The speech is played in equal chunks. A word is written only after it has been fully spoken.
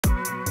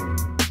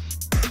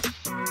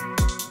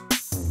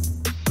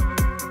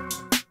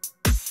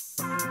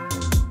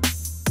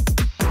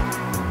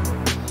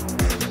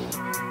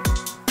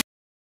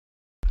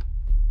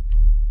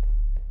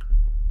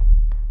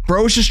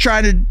Bro's just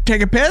trying to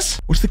take a piss?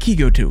 What's the key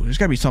go to? There's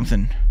gotta be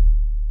something.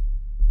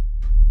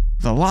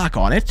 The lock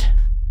on it.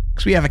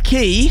 Because we have a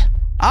key,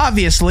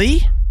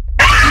 obviously.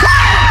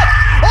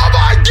 Oh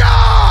my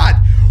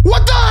god!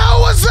 What the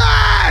hell was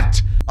that?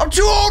 I'm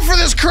too old for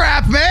this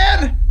crap,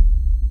 man!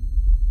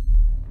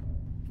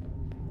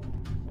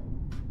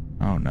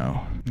 Oh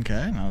no.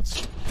 Okay, now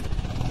it's...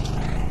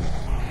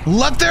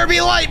 Let there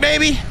be light,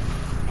 baby!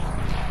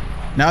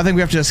 Now I think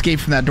we have to escape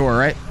from that door,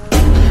 right?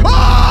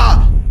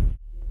 Ah!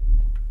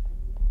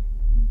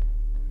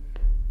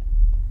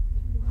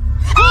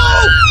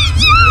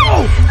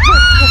 Oh!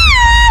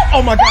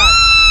 Oh my god!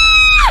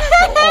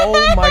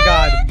 Oh my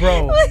god,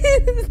 bro. What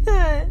is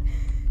that?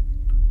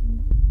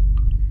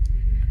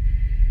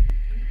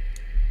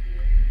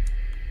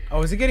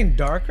 Oh, is it getting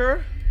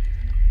darker?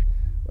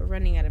 We're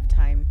running out of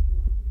time.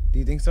 Do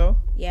you think so?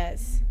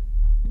 Yes.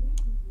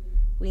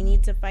 We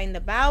need to find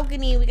the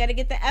balcony. We gotta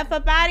get the F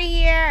up out of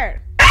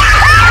here.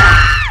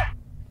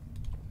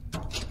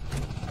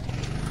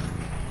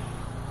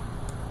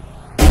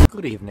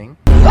 Good evening.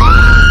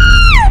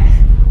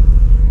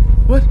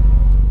 What?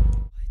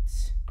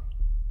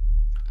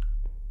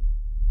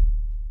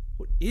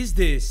 What is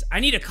this? I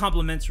need a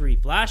complimentary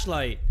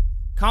flashlight.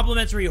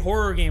 Complimentary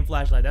horror game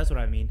flashlight. That's what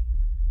I mean.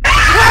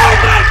 Oh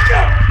my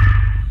god!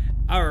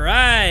 All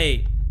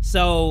right.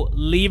 So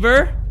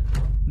lever,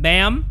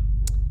 bam,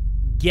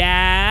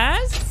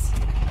 gas,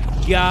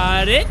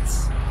 got it.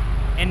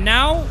 And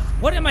now,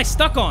 what am I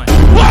stuck on?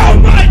 Oh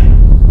my!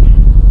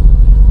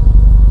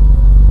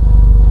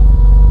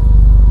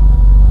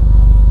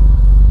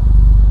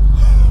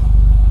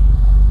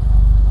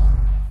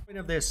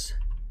 Of this,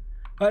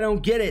 I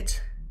don't get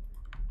it.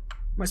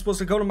 Am I supposed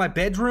to go to my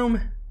bedroom?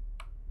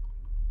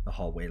 The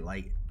hallway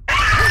light.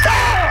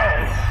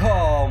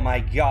 Oh my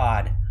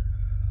god.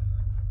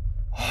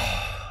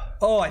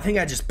 Oh, I think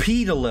I just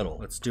peed a little.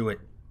 Let's do it.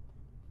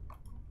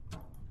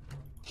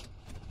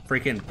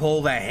 Freaking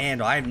pull that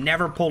handle. I've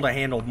never pulled a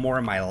handle more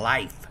in my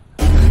life.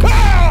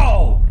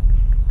 Oh!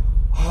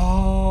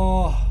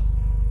 Oh.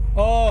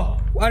 Oh,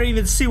 I didn't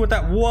even see what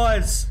that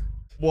was.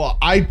 Well,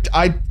 I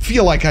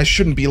feel like I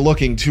shouldn't be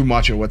looking too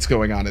much at what's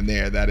going on in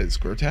there. That is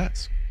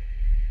grotesque.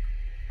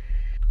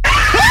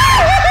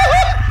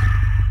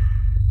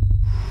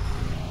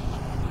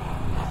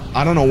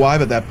 I don't know why,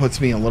 but that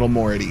puts me a little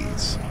more at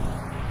ease.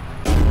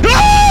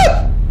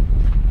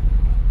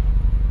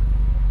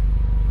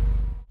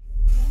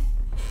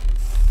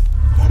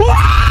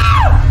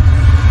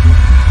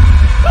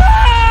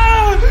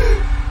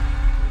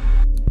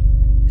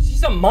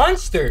 She's a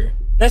monster.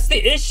 That's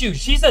the issue.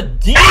 She's a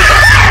demon.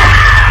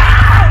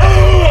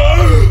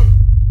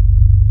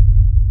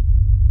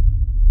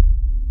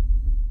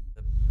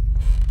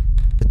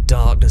 The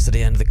darkness at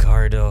the end of the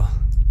corridor.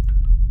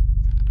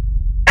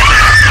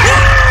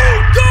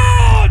 Oh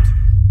God!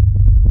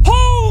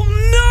 Oh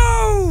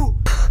no!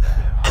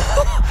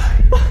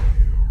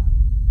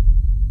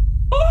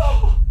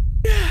 Oh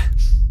yeah,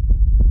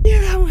 yeah,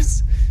 that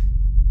was.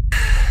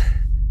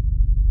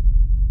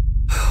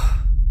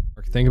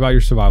 Think about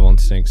your survival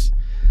instincts.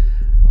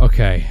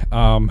 Okay,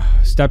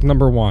 step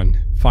number 1,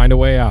 find a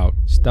way out.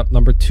 Step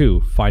number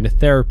 2, find a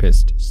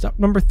therapist. Step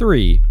number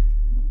 3,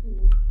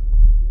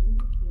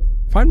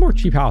 find more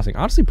cheap housing.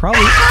 Honestly,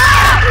 probably.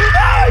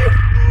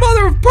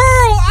 Mother of pearl!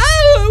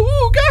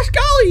 Oh, gosh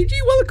golly!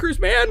 Gee willikers,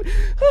 man!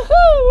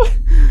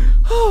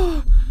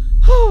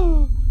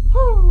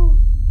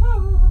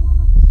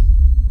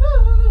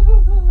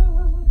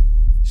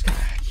 Just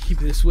gotta keep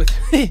this with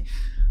me.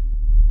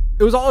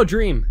 It was all a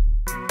dream.